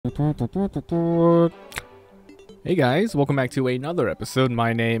Hey guys, welcome back to another episode.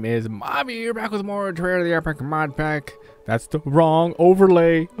 My name is Mobby. You're back with more Terraria Epic Modpack. That's the wrong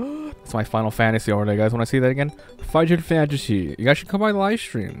overlay. That's my Final Fantasy overlay, guys. Want to see that again? Final Fantasy. You guys should come by the live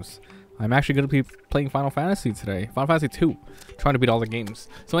streams. I'm actually going to be playing Final Fantasy today. Final Fantasy 2. Trying to beat all the games.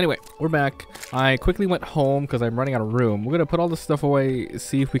 So anyway, we're back. I quickly went home because I'm running out of room. We're going to put all this stuff away,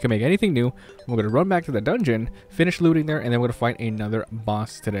 see if we can make anything new. We're going to run back to the dungeon, finish looting there, and then we're going to fight another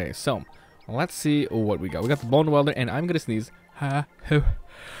boss today. So, let's see what we got. We got the Bone Welder, and I'm going to sneeze. Oh,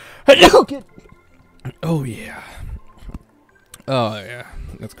 yeah. Oh, yeah.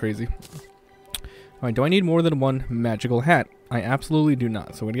 That's crazy. Alright, do I need more than one magical hat? I absolutely do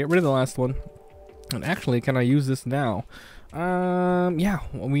not. So we're going to get rid of the last one. And actually, can I use this now? Yeah.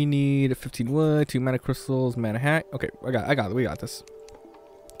 We need 15 wood, 2 mana crystals, mana hat. Okay, we got this.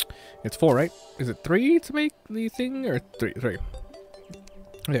 It's 4, right? Is it 3 to make the thing? Or 3? 3.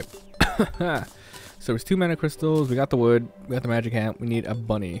 Okay. So it's 2 mana crystals, we got the wood, we got the magic hat, we need a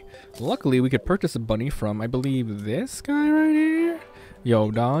bunny. Luckily, we could purchase a bunny from, I believe, this guy right here.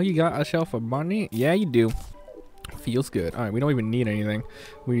 Yo, dog, you got a shelf of bunny? Yeah, you do. Feels good. Alright, we don't even need anything.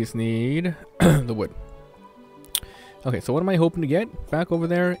 We just need the wood. Okay, so what am I hoping to get back over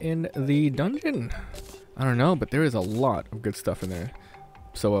there in the dungeon? I don't know, but there is a lot of good stuff in there.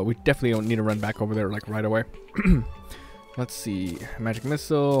 So we definitely don't need to run back over there like right away. Let's see. Magic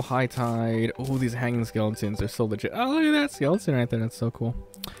Missile, High Tide. Oh, these hanging skeletons. They're so legit. Oh, look at that skeleton right there. That's so cool.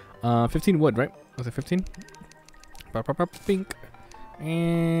 15 wood, right? Was it 15? Pink.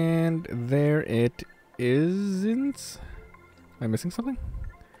 And there it isn't. Am I missing something?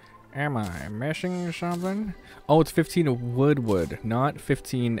 Am I missing something? Oh, it's 15 wood, not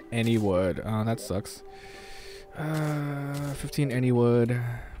 15 any wood. Oh, that sucks. 15 any wood.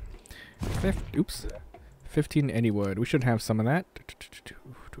 Oops. 15 any wood. We should have some of that.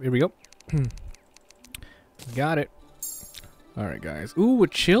 Here we go. Got it. Alright, guys. Ooh, a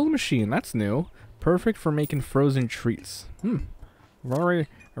chill machine. That's new. Perfect for making frozen treats. Very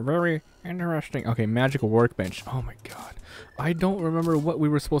interesting. Okay, magical workbench. Oh my god. I don't remember what we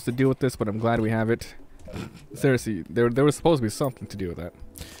were supposed to do with this, but I'm glad we have it. Seriously, there was supposed to be something to do with that.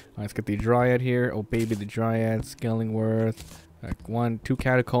 Let's get the Dryad here. Oh baby, the Dryad. Skellingworth. Like 2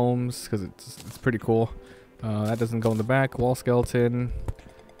 catacombs, because it's pretty cool. That doesn't go in the back. Wall skeleton.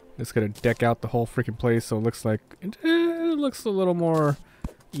 Just gonna deck out the whole freaking place, so it looks like it looks a little more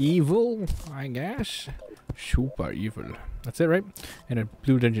evil, I guess. Super evil. That's it, right? And a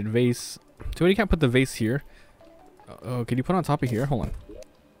blue dungeon vase. So you can't put the vase here. Oh, can you put it on top of here? Hold on.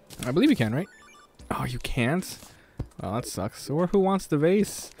 I believe you can, right? Oh, you can't? Oh, that sucks. Or who wants the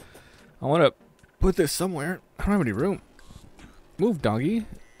vase? I want to put this somewhere. I don't have any room. Move, doggy.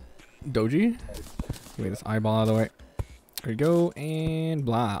 Doji. Give me this eyeball out of the way. There you go. And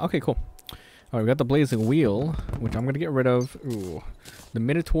blah. Okay, cool. Alright, we got the blazing wheel, which I'm going to get rid of. Ooh. The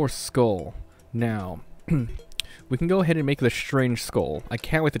Minotaur skull. Now, we can go ahead and make the strange skull. I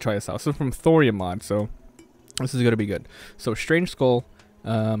can't wait to try this out. This is from Thorium Mod, so this is going to be good. So, strange skull,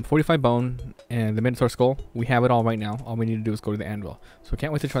 45 bone, and the Minotaur skull. We have it all right now. All we need to do is go to the anvil. So, I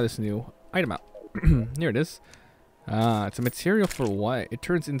can't wait to try this new item out. Here it is. It's a material for what? It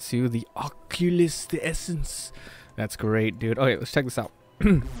turns into the Oculus, the essence. That's great, dude. Okay, let's check this out.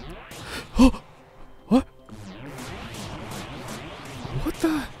 What?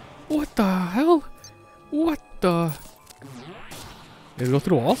 What the hell? What the? Did it go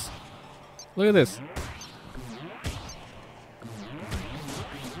through the walls? Look at this.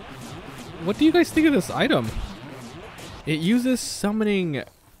 What do you guys think of this item? It uses summoning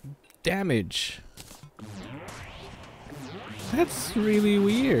damage. That's really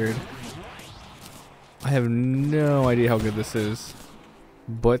weird. I have no idea how good this is,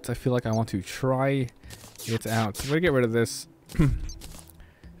 but I feel like I want to try it out. So we're gonna get rid of this.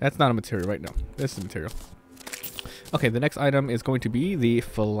 That's not a material right now. This is material. Okay, the next item is going to be the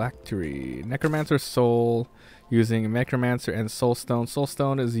phylactery. Necromancer soul, using Necromancer and soulstone.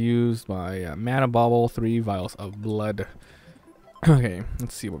 Soulstone is used by mana bauble, 3 vials of blood. Okay,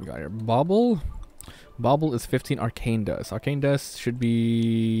 let's see what we got here. Bauble. Bauble is 15 arcane dust. Arcane dust should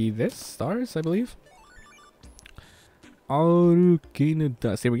be this, stars, I believe. Arcane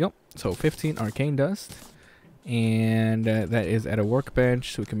dust. Here we go. So 15 arcane dust. And that is at a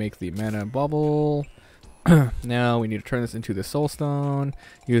workbench, so we can make the mana bauble. Now we need to turn this into the soulstone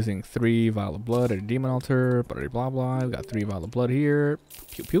using 3 vial of blood at a demon altar. Blah blah blah. We got 3 vial of blood here.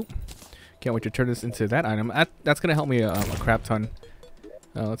 Pew pew. Can't wait to turn this into that item. That's gonna help me a crap ton.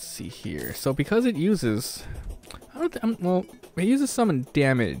 Let's see here. So because it uses, well, it uses summon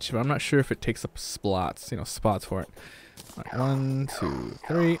damage, but I'm not sure if it takes up spots for it. Alright, 1, 2,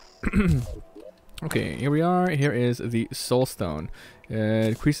 3. Okay, here we are. Here is the Soul Stone. It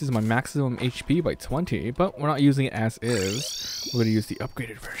increases my maximum HP by 20, but we're not using it as is. We're going to use the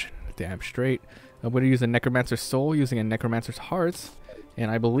upgraded version. Damn straight. I'm going to use a Necromancer Soul using a Necromancer's Heart. And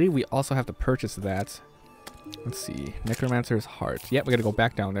I believe we also have to purchase that. Let's see. Necromancer's Heart. Yep, we got to go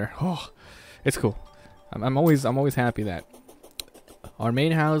back down there. Oh, it's cool. I'm always happy that our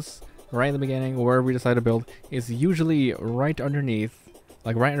main house, right in the beginning, where we decide to build, is usually right underneath.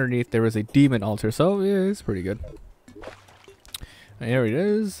 Like right underneath there is a demon altar, so yeah, it's pretty good. There it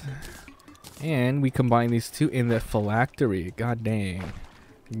is. And we combine these two in the phylactery. God dang.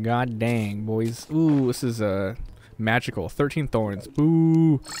 God dang, boys. Ooh, this is magical. 13 thorns.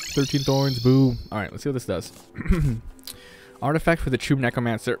 Boo. 13 thorns. Boo. Alright, let's see what this does. Artifact for the true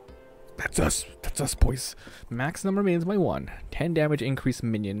necromancer. That's us. That's us, boys. Max number remains by 1. 10 damage increase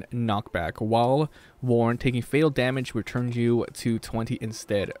minion knockback. While worn, taking fatal damage returns you to 20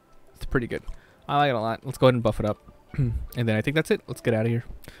 instead. It's pretty good. I like it a lot. Let's go ahead and buff it up. And then I think that's it. Let's get out of here.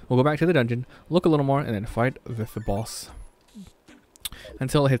 We'll go back to the dungeon, look a little more, and then fight with the boss.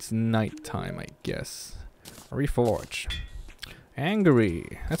 Until it hits nighttime, I guess. Reforge.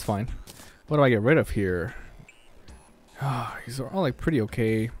 Angry. That's fine. What do I get rid of here? These are all like pretty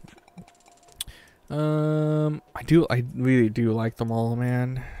okay. I really do like them all,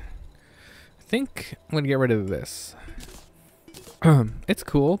 man. I think I'm gonna get rid of this. It's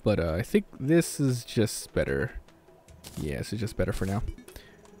cool, but I think this is just better. Yeah, this is just better for now.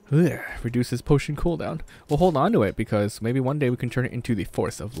 Ugh, reduces potion cooldown. We'll hold on to it because maybe one day we can turn it into the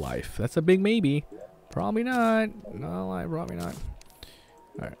force of life. That's a big maybe. Probably not. No, probably not.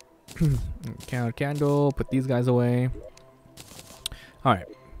 Alright. Count candle, put these guys away. Alright.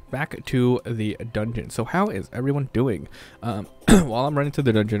 Back to the dungeon. So how is everyone doing? While I'm running to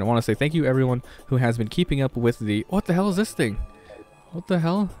the dungeon, I want to say thank you everyone who has been keeping up with the... What the hell is this thing? What the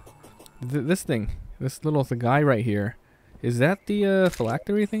hell? This thing. This little guy right here. Is that the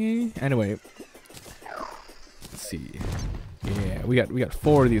phylactery thingy? Anyway. Let's see. Yeah, we got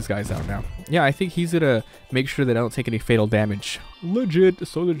 4 of these guys out now. Yeah, I think he's gonna make sure that I don't take any fatal damage. Legit.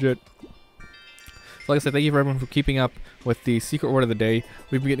 So legit. So like I said, thank you for everyone for keeping up with the secret word of the day.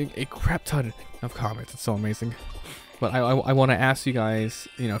 We've been getting a crap ton of comments. It's so amazing. But I want to ask you guys,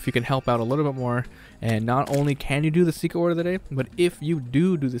 you know, if you can help out a little bit more. And not only can you do the secret word of the day, but if you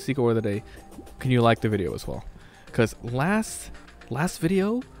do the secret word of the day, can you like the video as well? Because last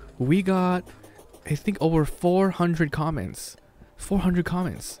video, we got, I think, over 400 comments. 400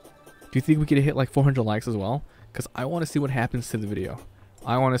 comments. Do you think we could hit like 400 likes as well? Because I want to see what happens to the video.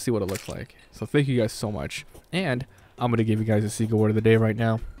 I want to see what it looks like. So thank you guys so much. And I'm going to give you guys a secret word of the day right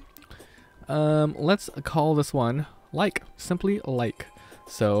now. Let's call this one like. Simply like.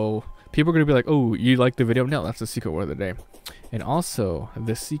 So people are going to be like, oh, you like the video? No, that's the secret word of the day. And also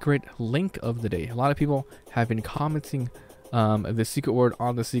the secret link of the day. A lot of people have been commenting the secret word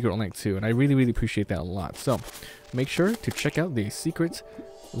on the secret link too. And I really, really appreciate that a lot. So make sure to check out the secret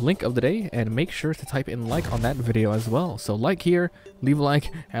link of the day and make sure to type in like on that video as well. So like here, leave a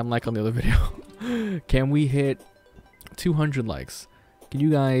like, and like on the other video. Can we hit 200 likes? Can you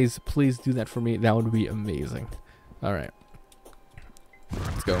guys please do that for me? That would be amazing. All right,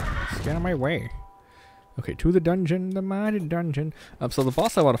 let's go. Let's get out of my way. Okay, to the dungeon, the mighty dungeon. So the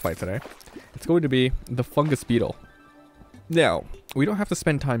boss I want to fight today, it's going to be the fungus beetle. Now, we don't have to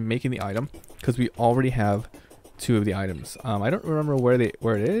spend time making the item because we already have 2 of the items. I don't remember where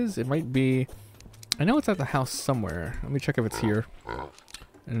it is. It might be, I know it's at the house somewhere. Let me check if it's here.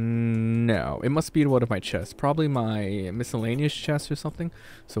 No, it must be in one of my chests. Probably my miscellaneous chest or something.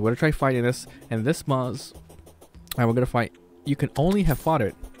 So we're gonna try fighting this, and this boss, we're gonna fight. You can only have fought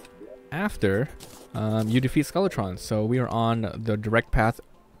it after you defeat Skeletron. So we are on the direct path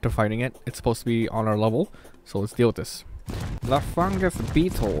to fighting it. It's supposed to be on our level. So let's deal with this. The fungus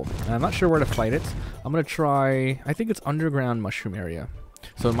beetle. I'm not sure where to fight it. I'm gonna try, I think it's underground mushroom area.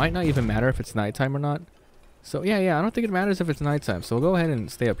 So it might not even matter if it's nighttime or not. So yeah, I don't think it matters if it's nighttime. So we'll go ahead and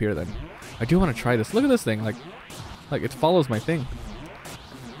stay up here then. I do want to try this. Look at this thing. Like it follows my thing.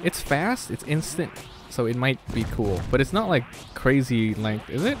 It's fast. It's instant. So it might be cool. But it's not like crazy length,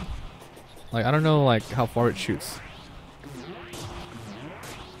 is it? Like, I don't know like how far it shoots.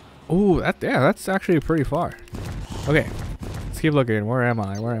 Oh, that's actually pretty far. Okay. Let's keep looking. Where am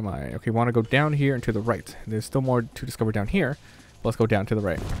I? Where am I? Okay, want to go down here and to the right. There's still more to discover down here. Let's go down to the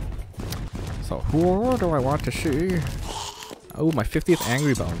right. So, who do I want to see? Oh, my 50th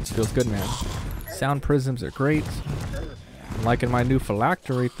Angry Bones. Feels good, man. Sound prisms are great. I'm liking my new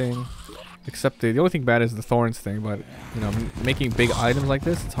phylactery thing. Except the only thing bad is the thorns thing, but, you know, making big items like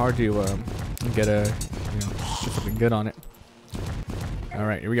this, it's hard to get get something good on it.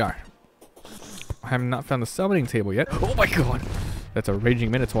 Alright, here we are. I have not found the summoning table yet. Oh my god! That's a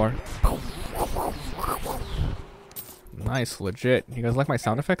raging minotaur. Nice, legit. You guys like my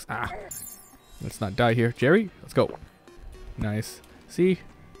sound effects? Ah. Let's not die here. Jerry, let's go. Nice. See?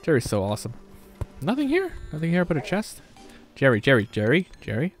 Jerry's so awesome. Nothing here? Nothing here but a chest? Jerry.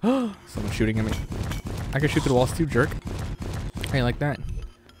 Someone's shooting at me. I can shoot through the walls too, jerk. I ain't like that.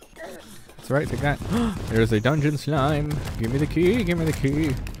 That's right, take that. There's a dungeon slime. Give me the key, give me the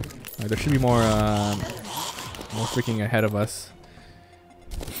key. There should be more freaking ahead of us.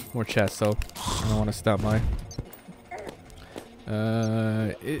 More chests, so I don't want to stop by.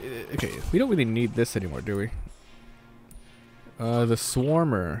 Okay, we don't really need this anymore, do we? The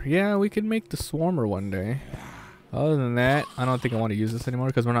Swarmer. Yeah, we could make the Swarmer one day. Other than that, I don't think I want to use this anymore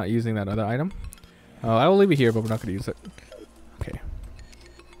because we're not using that other item. I will leave it here, but we're not going to use it. Okay.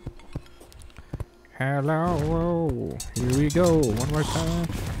 Hello. Here we go. One more time.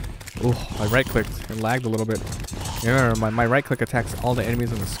 Oh, I right-clicked. It lagged a little bit. Remember, my right-click attacks all the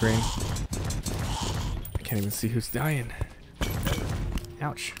enemies on the screen. I can't even see who's dying.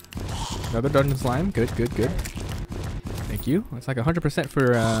 Ouch. Another dungeon slime. Good. Thank you. It's like 100%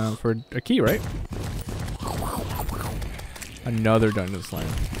 for a key, right? Another dungeon slime.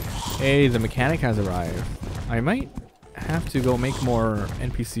 Hey, the mechanic has arrived. I might have to go make more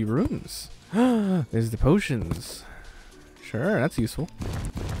NPC rooms. There's the potions. Sure, that's useful.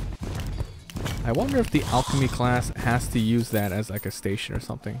 I wonder if the alchemy class has to use that as like a station or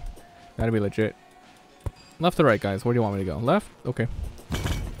something. That'd be legit. Left or right, guys? Where do you want me to go? Left? Okay.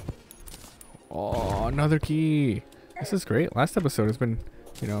 Oh, another key. This is great. Last episode has been,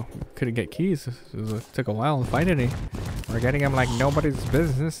 you know, couldn't get keys. It took a while to find any. We're getting them like nobody's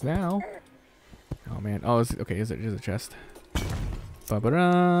business now. Oh man. Oh, okay. Is it just a chest?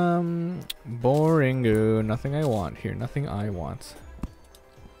 Ba-ba-dum. Boring. Nothing I want here. Nothing I want.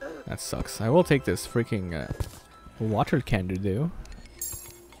 That sucks. I will take this freaking water candle though.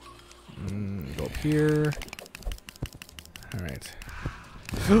 Go up here. Alright.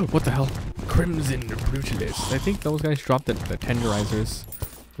 What the hell? Crimson Brutalist. I think those guys dropped the tenderizers.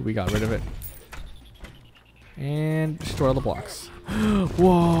 But we got rid of it. And destroy all the blocks.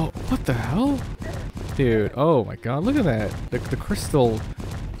 Whoa! What the hell? Dude, oh my god, look at that. The crystal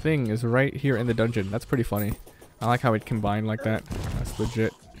thing is right here in the dungeon. That's pretty funny. I like how it combined like that. That's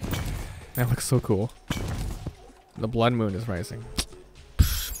legit. That looks so cool. The blood moon is rising.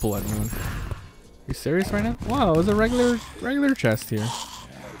 Blood moon. You serious right now? Wow, there's a regular chest here.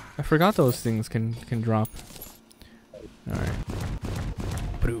 I forgot those things can drop. Alright.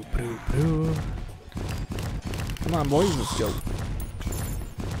 Come on, boys, let's go.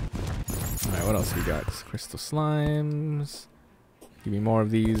 Alright, what else we got? Crystal slimes. Give me more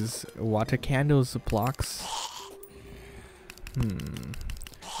of these water candles blocks.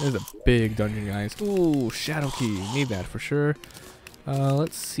 There's a big dungeon, guys. Ooh, shadow key. Need that for sure.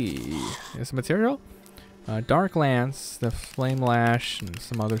 Let's see. There's material. Dark lance, the flame lash, and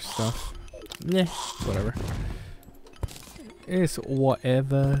some other stuff. Nah, whatever. It's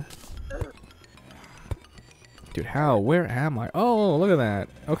whatever. Dude, how? Where am I? Oh, look at that.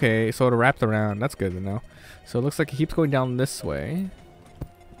 Okay, so it wrapped around. That's good to know. So it looks like it keeps going down this way.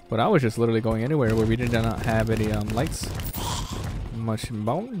 But I was just literally going anywhere where we did not have any lights. Much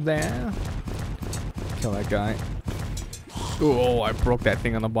bone there. Kill that guy. Oh, I broke that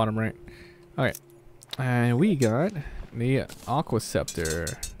thing on the bottom right. Okay. And we got the Aqua Scepter.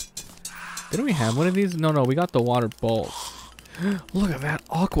 Didn't we have one of these? No, we got the water bolts. Look at that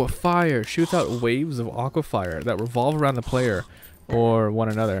aqua fire. Shoots out waves of aqua fire that revolve around the player or one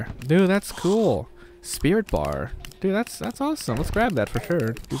another. Dude, that's cool. Spirit bar. Dude, that's awesome. Let's grab that for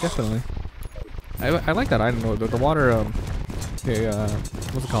sure. Dude, definitely. I like that item. The water, what's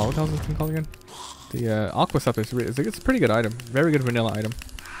it called? What the hell is this thing called again? The Aqua Scepter. It's a pretty good item. Very good vanilla item.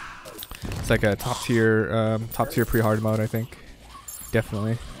 It's like a top tier pre-hard mode, I think.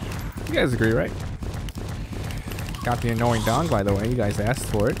 Definitely. You guys agree, right? Got the annoying dog, by the way. You guys asked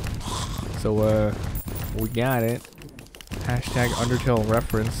for it. So, we got it. Hashtag Undertale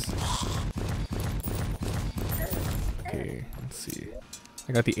reference. Okay, let's see.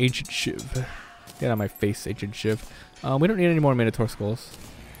 I got the Ancient Shiv. Get out of my face, Ancient Shiv. We don't need any more Minotaur skulls.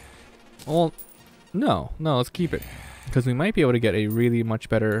 Well, no, let's keep it. Because we might be able to get a really much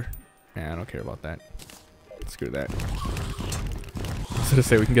better... Nah, I don't care about that. Screw that. I was gonna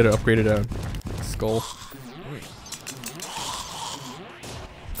say we can get an upgraded skull.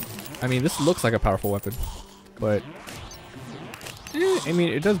 I mean, this looks like a powerful weapon, but I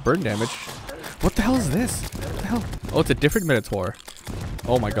mean, it does burn damage. What the hell is this? What the hell? Oh, it's a different Minotaur.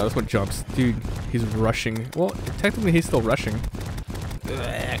 Oh my god, this one jumps. Dude, he's rushing. Well, technically he's still rushing.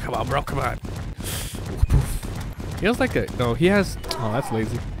 Come on, bro. Come on. He has like a no. He has. Oh, that's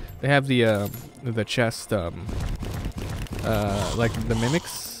lazy. They have the chest. Like the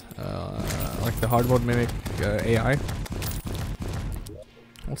mimics. Like the hard mode mimic AI.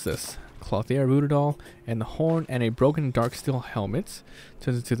 What's this? Clothier voodoo doll and the horn and a broken dark steel helmet.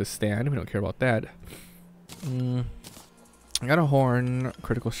 Turns into the stand. We don't care about that. I got a horn,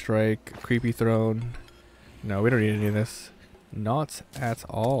 critical strike, creepy throne. No, we don't need any of this. Not at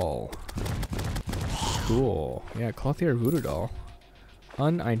all. Cool. Yeah, clothier voodoo doll.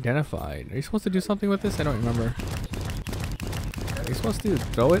 Unidentified. Are you supposed to do something with this? I don't remember. Are you supposed to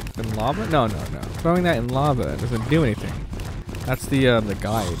throw it in lava? No, no, no. Throwing that in lava doesn't do anything. That's the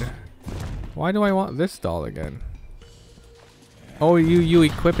guide. Why do I want this doll again? Oh, you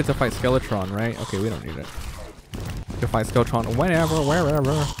equip it to fight Skeletron, right? Okay, we don't need it. To fight Skeletron whenever,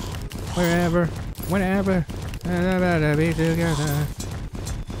 wherever, wherever, whenever. Be together.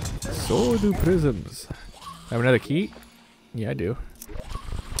 So do prisms. Have another key? Yeah, I do.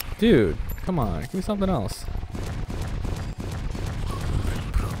 Dude, come on, give me something else.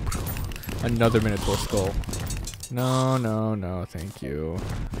 Another Minotaur skull. No, no, no, thank you.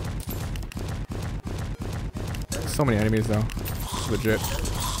 So many enemies though. Legit.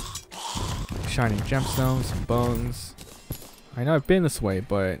 Shining gemstones, some bones. I know I've been this way,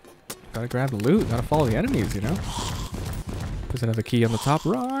 but gotta grab the loot, gotta follow the enemies, you know? There's another key on the top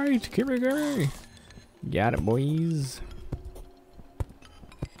right. Gimme, gimme. Got it, boys.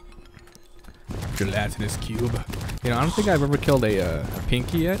 Gelatinous cube. You know, I don't think I've ever killed a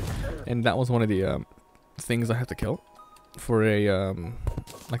pinky yet, and that was one of the things I have to kill for a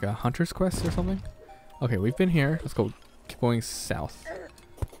like a hunter's quest or something. Okay, we've been here. Let's go. Keep going south.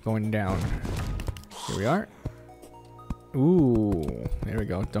 Going down. Here we are. Ooh, there we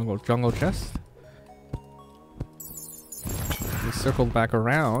go. Jungle chest. We circled back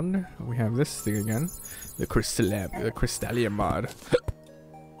around. We have this thing again. The Crystilium Mod.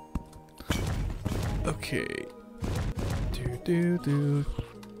 Okay. Do.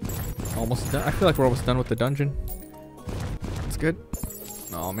 Almost done. I feel like we're almost done with the dungeon. That's good.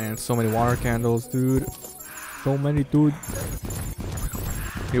 Oh man, so many water candles, dude. So many, dude.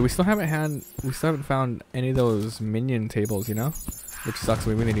 Yeah, we still haven't found any of those minion tables, you know? Which sucks,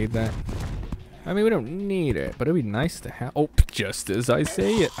 we really need that. I mean, we don't need it, but it'd be nice to have. Oh, just as I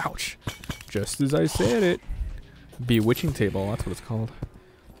say it. Ouch. Just as I said it. Bewitching table, that's what it's called.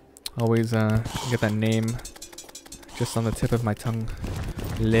 Always get that name just on the tip of my tongue.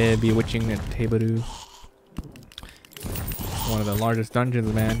 Le Bewitching table. One of the largest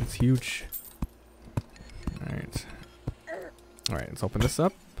dungeons, man. It's huge. Alright. Alright, let's open this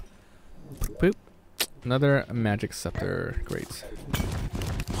up. Boop. Another magic scepter. Great.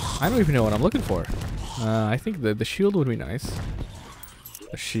 I don't even know what I'm looking for. I think the shield would be nice.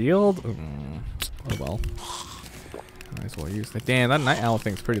 The shield? Oh well. Might as well use that. Damn, that night owl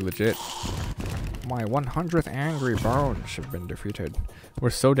thing's pretty legit. My 100th angry bones have been defeated. We're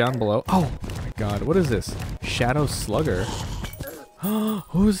so down below. Oh my god, what is this? Shadow Slugger.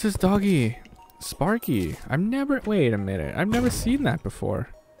 Who's this doggy? Sparky. Wait a minute. I've never seen that before.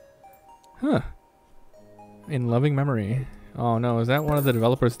 Huh. In loving memory. Oh no, is that one of the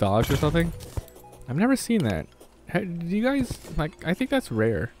developers' dogs or something? I've never seen that. Do you guys, like, I think that's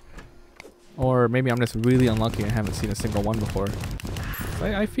rare. Or maybe I'm just really unlucky and haven't seen a single one before.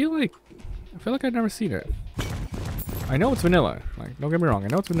 I feel like I've never seen it. I know it's vanilla. Like, don't get me wrong, I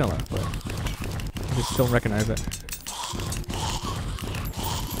know it's vanilla, but I just don't recognize it.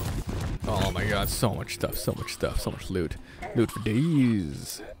 Oh my god, so much stuff, so much stuff, so much loot. Loot for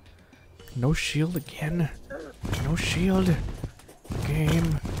days. No shield again. No shield.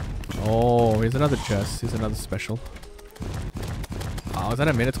 Game. Oh, here's another chest. Here's another special. Oh, is that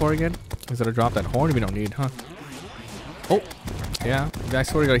a Minotaur again? Is that a drop that horn we don't need, huh? Oh, yeah. I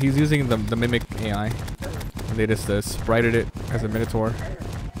swear to god, he's using the Mimic AI. And they just sprited it as a Minotaur.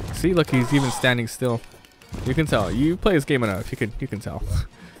 See, look, he's even standing still. You can tell. You play this game enough. You can tell.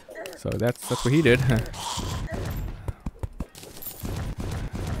 So that's what he did.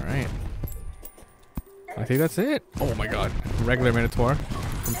 Alright. I think that's it. Oh my god. Regular Minotaur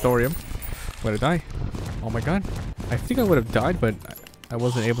from Thorium. Would I die? Oh my god. I think I would have died, but I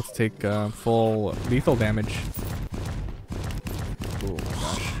wasn't able to take full lethal damage. Oh my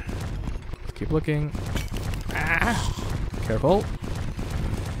gosh. Let's keep looking. Ah! Careful.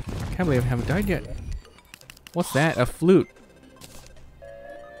 Can't believe I haven't died yet. What's that? A flute.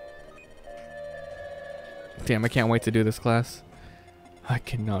 Damn, I can't wait to do this class. I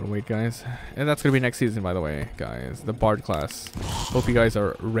cannot wait, guys. And that's gonna be next season, by the way, guys. The Bard class. Hope you guys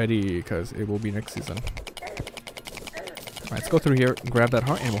are ready, because it will be next season. Alright, let's go through here, grab that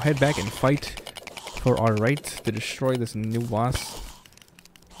heart, and we'll head back and fight for our right to destroy this new boss.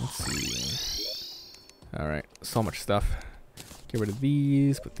 Let's see. Alright, so much stuff. Get rid of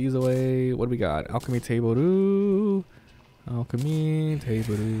these, put these away. What do we got? Alchemy table do. Alchemy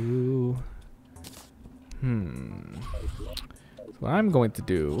table do. So what I'm going to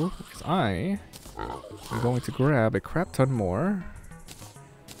do is I am going to grab a crap ton more.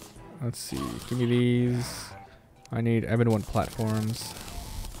 Let's see. Give me these. I need Evan 1 platforms.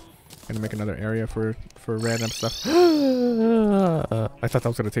 Gonna make another area for random stuff. I thought that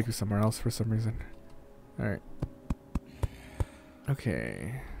was gonna take you somewhere else for some reason. Alright.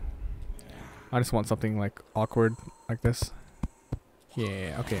 Okay. I just want something like awkward like this.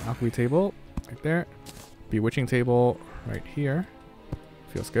 Yeah, okay, alchemy table right there. Bewitching table right here.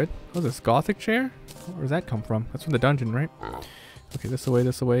 Feels good. Oh, this gothic chair? Where does that come from? That's from the dungeon, right? Okay, this away,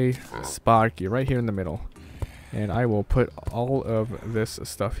 this away. Sparky right here in the middle. And I will put all of this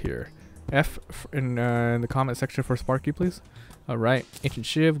stuff here. F in the comment section for Sparky, please. Alright, Ancient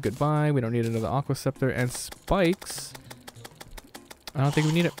Shiv, goodbye. We don't need another Aqua Scepter. And spikes. I don't think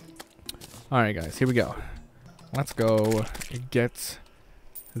we need it. Alright guys, here we go. Let's go get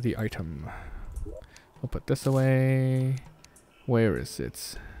the item. We'll put this away. Where is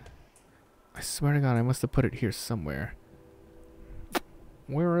it? I swear to God, I must have put it here somewhere.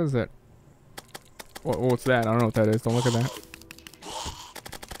 Where is it? What's that? I don't know what that is. Don't look at that.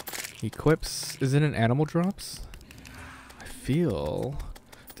 Equips. Is it an animal drops? I feel...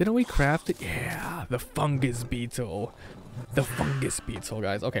 Didn't we craft it? Yeah, the fungus beetle. The fungus beetle,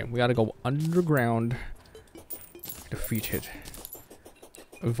 guys. Okay, we gotta go underground. Defeat it.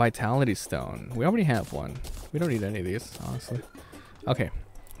 Vitality stone. We already have one. We don't need any of these, honestly. Okay,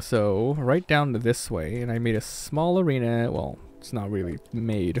 so right down to this way, and I made a small arena. Well, it's not really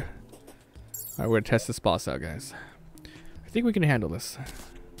made. Alright, we're gonna test this boss out, guys. I think we can handle this.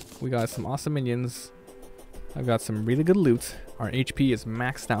 We got some awesome minions. I've got some really good loot. Our HP is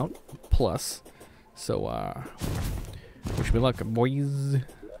maxed out, plus. So, wish me luck, boys.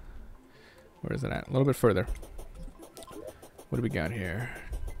 Where is it at? A little bit further. What do we got here?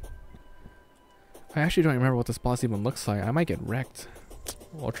 I actually don't remember what this boss even looks like. I might get wrecked.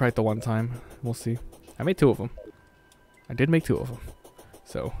 I'll try it the one time. We'll see. I made 2 of them. I did make 2 of them.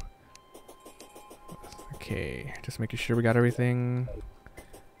 So. Okay. Just making sure we got everything.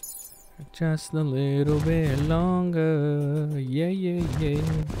 Just a little bit longer. Yeah, yeah, yeah.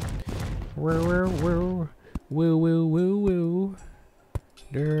 Woo, woo, woo. Woo, woo, woo, woo.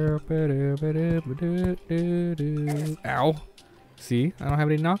 Ow. See? I don't have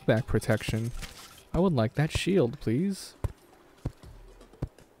any knockback protection. I would like that shield, please.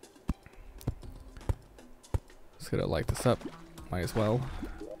 Just gonna light this up. Might as well.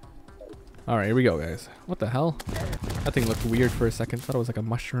 Alright, here we go, guys. What the hell? That thing looked weird for a second. Thought it was like a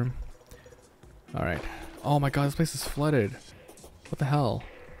mushroom. Alright. Oh my god, this place is flooded. What the hell?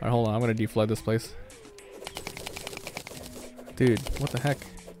 Alright, hold on. I'm gonna deflood this place. Dude, what the heck?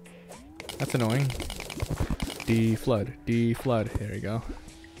 That's annoying. Deflood. Deflood. There you go.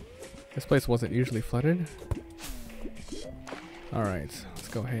 This place wasn't usually flooded. Alright, let's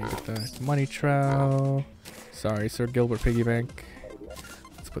go ahead and get the money trowel. Sorry, Sir Gilbert Piggy Bank.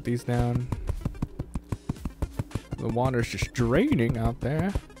 Let's put these down. The water's just draining out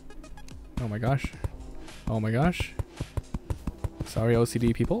there. Oh my gosh. Oh my gosh. Sorry,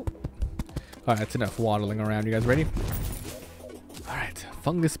 OCD people. Alright, that's enough waddling around. You guys ready? Alright,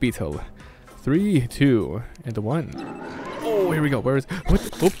 fungus beetle. 3, 2, and 1. Oh, here we go. Where is... What?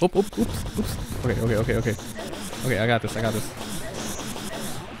 Oops, oops, oops, oops, oops. Okay. Okay, I got this, I got this.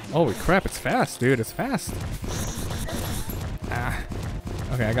 Holy crap, it's fast, dude. It's fast. Ah.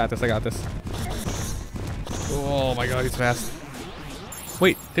 Okay, I got this, I got this. Oh my god, he's fast.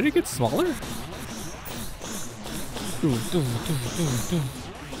 Wait, did it get smaller?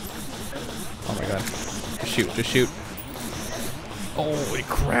 Oh my god. Just shoot, just shoot. Holy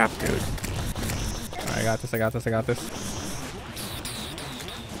crap, dude. Alright, I got this, I got this, I got this.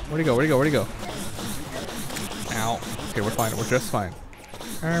 Where'd he go? Where'd he go? Where'd he go? Ow. Okay, we're fine. We're just fine.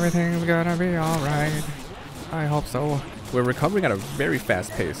 Everything's gonna be alright. I hope so. We're recovering at a very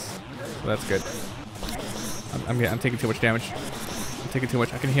fast pace. So that's good. I'm taking too much damage. I'm taking too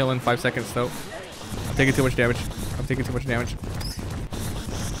much. I can heal in 5 seconds though. I'm taking too much damage. I'm taking too much damage.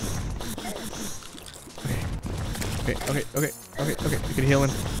 Okay. You can heal in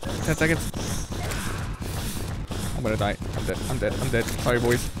 10 seconds. I'm gonna die. I'm dead. I'm dead. I'm dead. Sorry,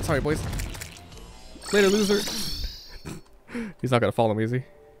 boys. Sorry, boys. Later, loser. He's not gonna follow me, is he?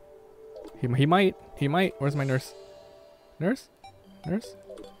 He might. He might. Where's my nurse? Nurse? Nurse?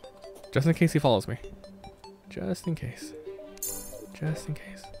 Just in case he follows me. Just in case. Just in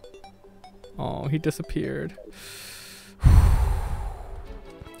case. Oh, he disappeared.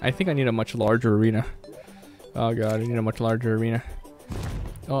 I think I need a much larger arena. Oh god, I need a much larger arena.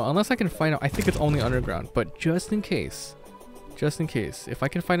 Oh, unless I can find out. I think it's only underground, but just in case. Just in case. If I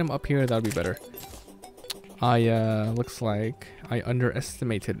can find him up here, that would be better. Looks like I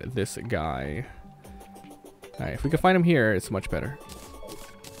underestimated this guy. Alright, if we can find him here, it's much better.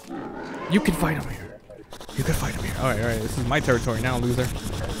 You can find him here. You can find him here. Alright, alright, this is my territory now, loser.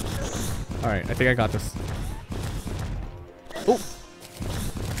 Alright, I think I got this. Oh!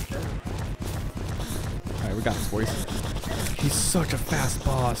 Alright, we got this, boys. He's such a fast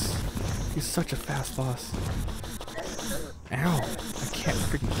boss. He's such a fast boss. Ow! I can't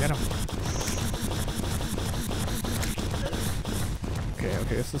freaking get him. Okay,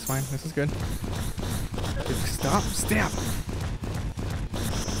 okay, this is fine. This is good. Stop! Stab!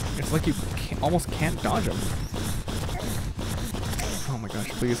 It's like you almost can't dodge him. Oh my gosh,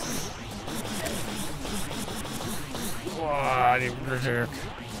 please.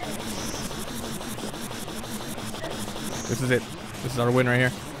 This is it. This is our win right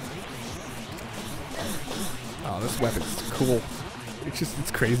here. Oh, this weapon's cool.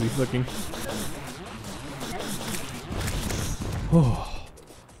 It's crazy looking. Oh.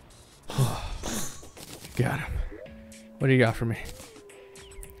 Got him. What do you got for me?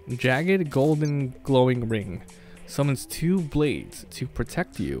 Jagged golden glowing ring. Summons 2 blades to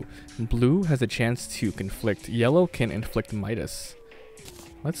protect you. Blue has a chance to conflict. Yellow can inflict Midas.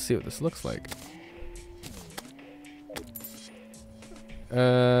 Let's see what this looks like.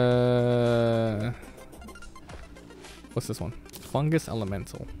 What's this one? Fungus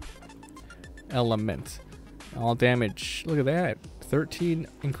elemental. Element. All damage. Look at that. 13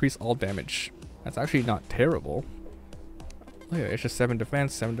 increase all damage. That's actually not terrible. Look at it. It's just 7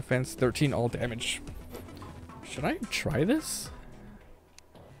 defense, 13 all damage. Should I try this?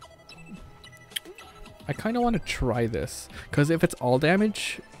 I kind of want to try this. Because if it's all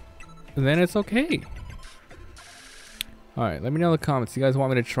damage, then it's okay. Alright, let me know in the comments. You guys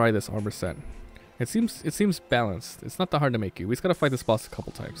want me to try this armor set? It seems balanced. It's not that hard to make you. We just gotta fight this boss a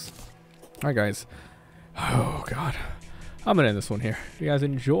couple times. Alright guys. Oh god. I'm gonna end this one here. If you guys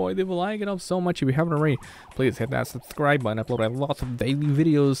enjoy, leave a like. It helps so much. If you haven't already, please hit that subscribe button. I upload lots of daily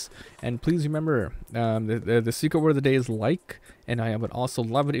videos. And please remember, the secret word of the day is like. And I would also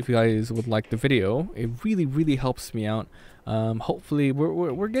love it if you guys would like the video. It really, really helps me out. Hopefully,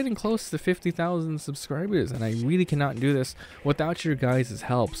 we're getting close to 50,000 subscribers. And I really cannot do this without your guys'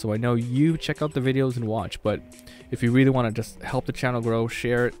 help. So I know you check out the videos and watch. But if you really want to just help the channel grow,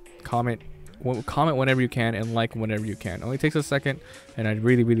 share it, comment whenever you can, and like whenever you can. It only takes a second, and I'd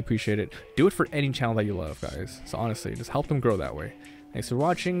really, really appreciate it. Do it for any channel that you love, guys. So honestly, just help them grow that way. Thanks for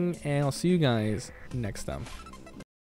watching, and I'll see you guys next time.